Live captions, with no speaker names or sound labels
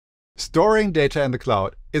Storing data in the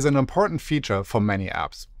cloud is an important feature for many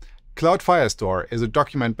apps. Cloud Firestore is a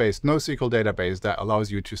document-based NoSQL database that allows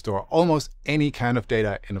you to store almost any kind of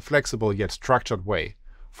data in a flexible yet structured way.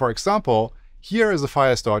 For example, here is a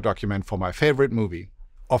Firestore document for my favorite movie.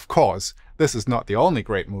 Of course, this is not the only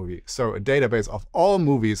great movie, so a database of all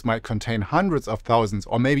movies might contain hundreds of thousands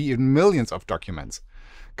or maybe even millions of documents.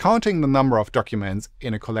 Counting the number of documents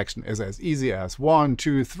in a collection is as easy as 1,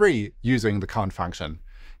 2, 3 using the count function.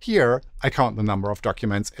 Here, I count the number of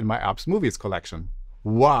documents in my app's movies collection.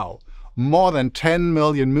 Wow! More than 10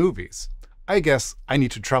 million movies! I guess I need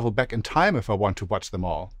to travel back in time if I want to watch them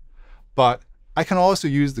all. But I can also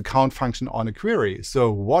use the count function on a query,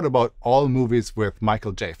 so what about all movies with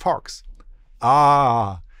Michael J. Fox?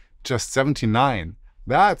 Ah, just 79.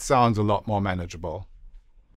 That sounds a lot more manageable.